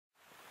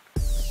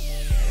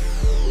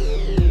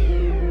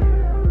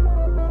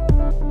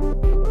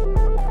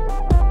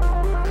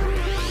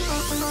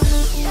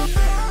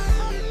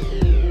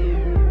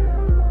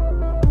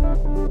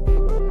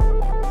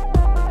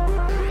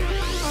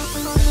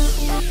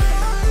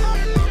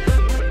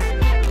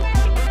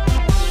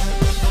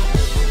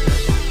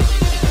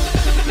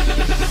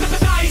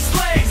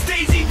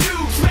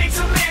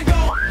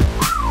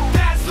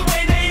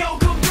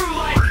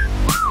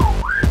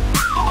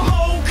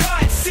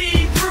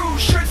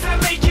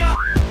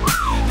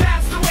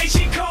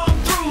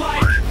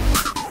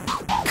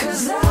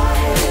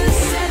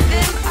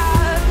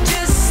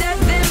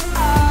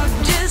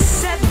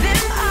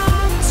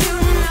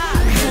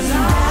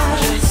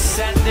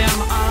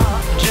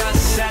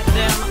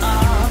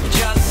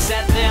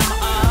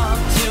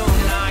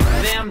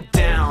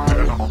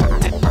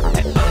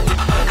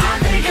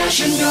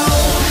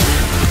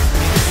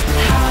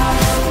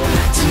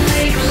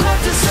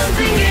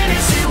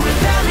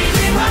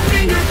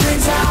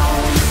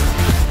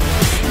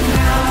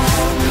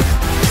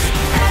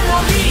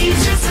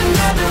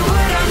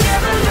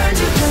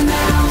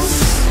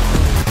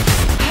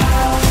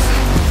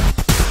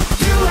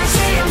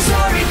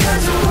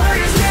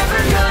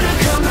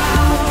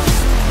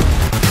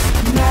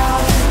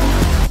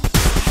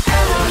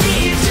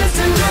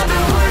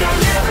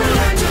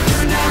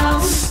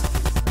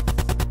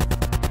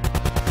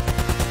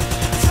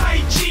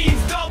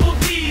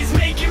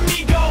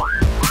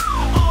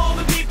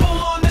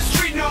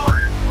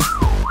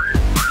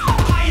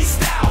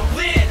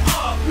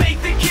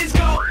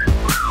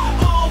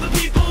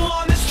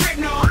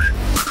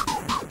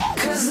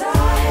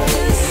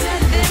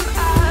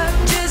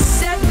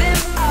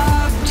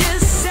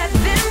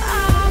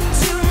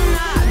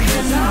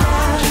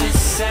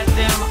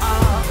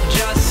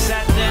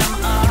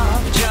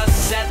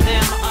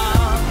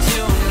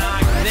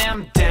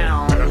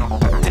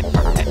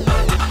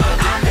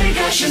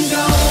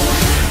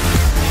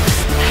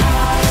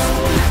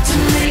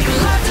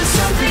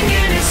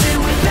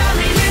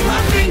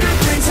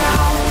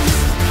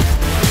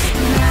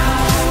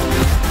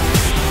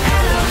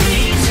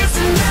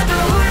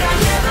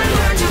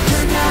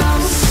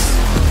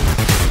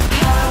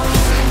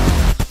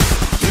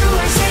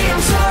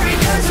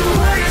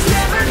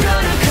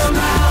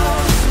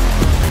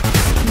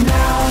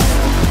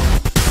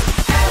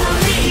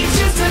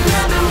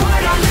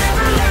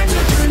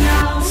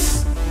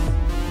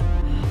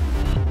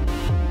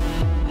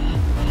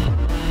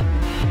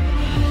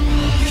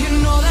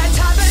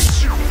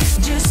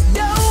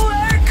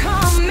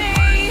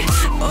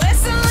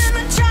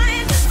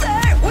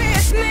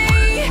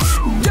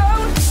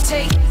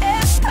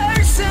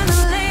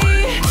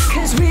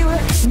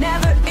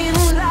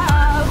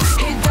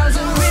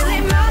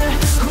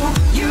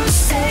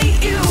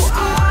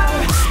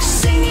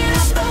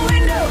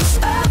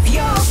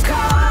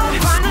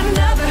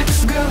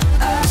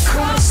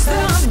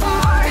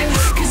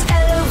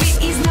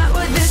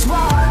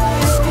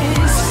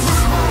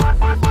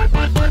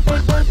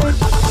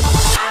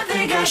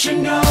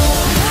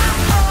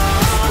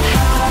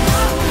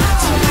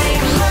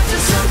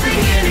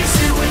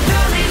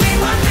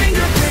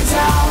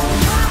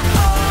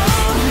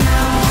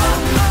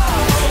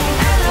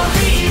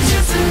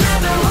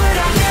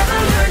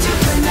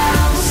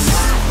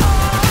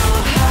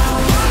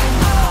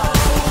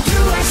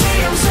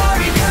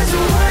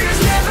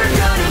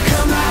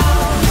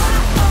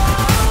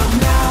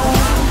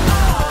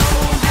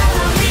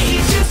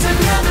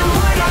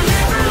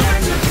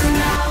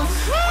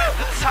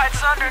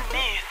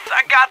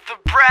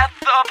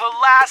breath of her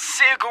last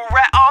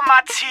cigarette on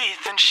my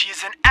teeth. And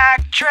she's an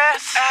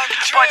actress,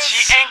 but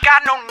she ain't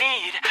got no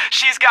need.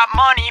 She's got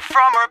money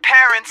from her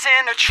parents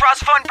in a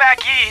trust fund back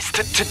east.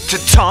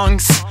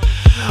 Tongues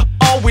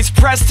always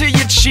pressed to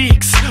your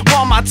cheeks,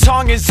 while my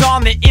tongue is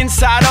on the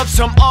inside of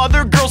some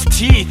other girl's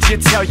teeth. You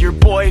tell your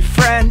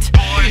boyfriend,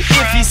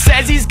 if he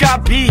says he's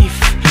got beef,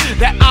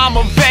 that I'm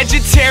a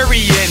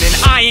vegetarian and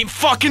I ain't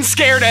fucking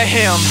scared of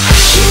him.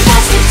 She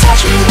wants to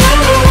touch me,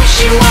 woo.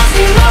 She wants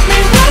to love me,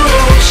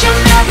 woo. She'll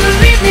never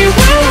leave me,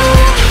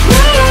 woo.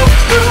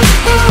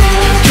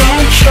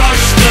 Don't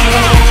trust her,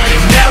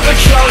 never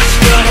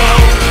trust her.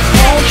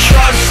 Won't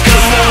trust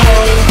her,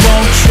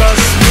 won't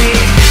trust me.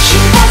 She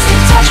wants to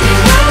touch me,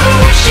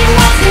 woo. She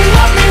wants to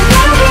love me,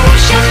 woo.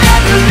 She'll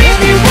never leave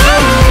me,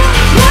 woo.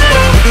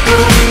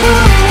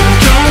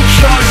 Don't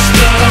trust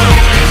her,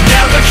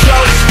 never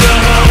trust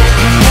her.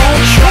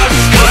 Won't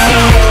trust her,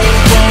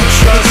 won't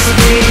trust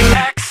me.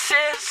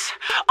 X's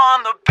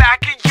on the back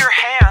of your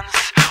hands,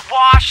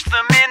 wash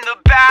them in the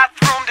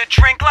bathroom to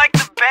drink like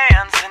the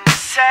bands. And the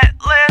set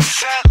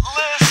list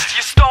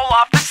you stole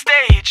off the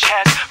stage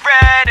has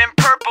red and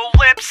purple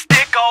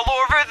lipstick all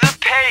over the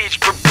page.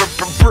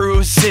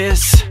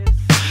 Bruises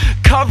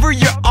cover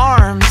your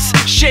arms,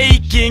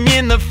 shaking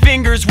in the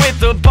fingers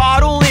with a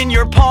bottle in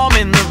your palm.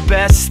 And the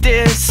best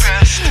is,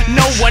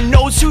 no one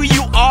knows who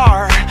you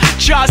are,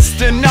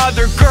 just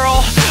another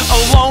girl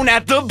alone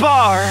at the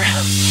bar.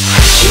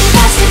 She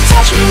wants to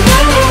touch me,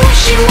 woo.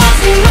 She wants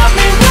to love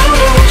me,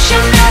 woo.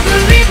 She'll never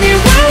leave me,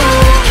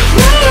 woo.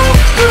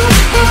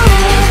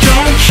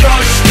 Don't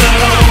trust her,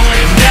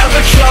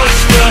 never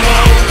trust her.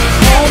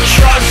 Won't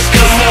trust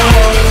her,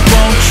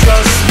 won't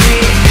trust me.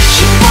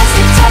 She wants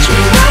to touch me,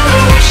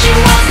 woo. She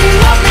wants to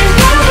love me,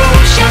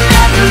 woo. She'll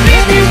never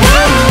leave me,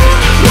 woo.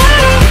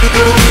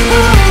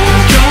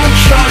 Don't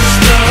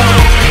trust her,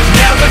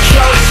 never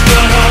trust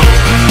her.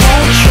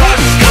 Won't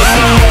trust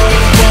her,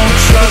 won't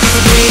trust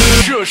me.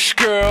 Shush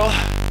girl,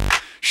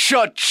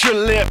 shut your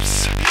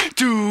lips.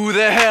 Do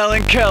the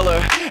Helen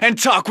Keller and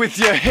talk with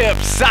your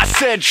hips. I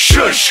said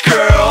shush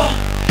girl,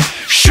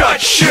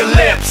 shut your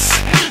lips.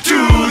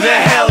 Do the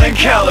Helen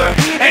Keller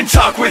and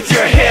talk with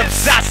your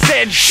hips. I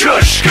said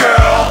shush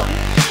girl,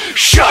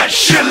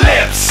 shut your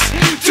lips.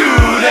 Do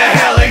the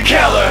Helen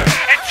Keller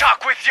and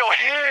talk with your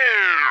hips.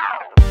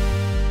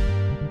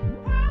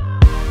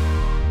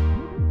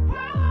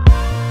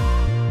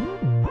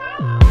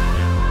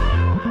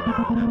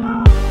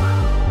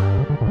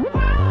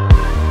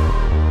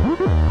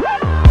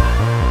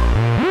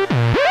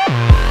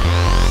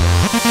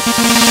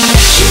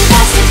 She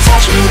wants to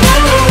touch me,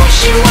 woo.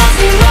 She wants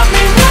to love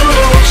me,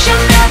 woo.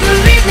 She'll never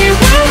leave me,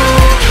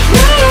 woo.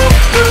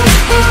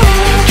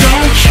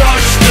 Don't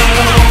trust her,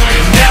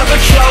 never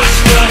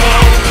trust her.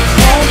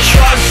 Won't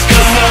trust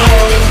her,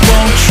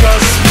 won't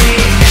trust me.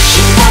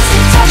 She wants to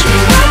touch me,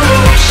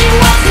 woo. She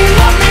wants to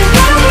love me,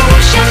 woo.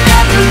 She'll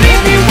never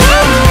leave me,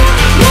 woo.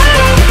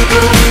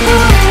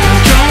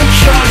 Don't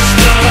trust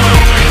her,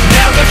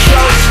 never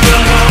trust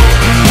her.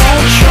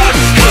 Won't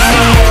trust her,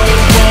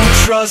 won't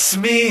trust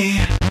me.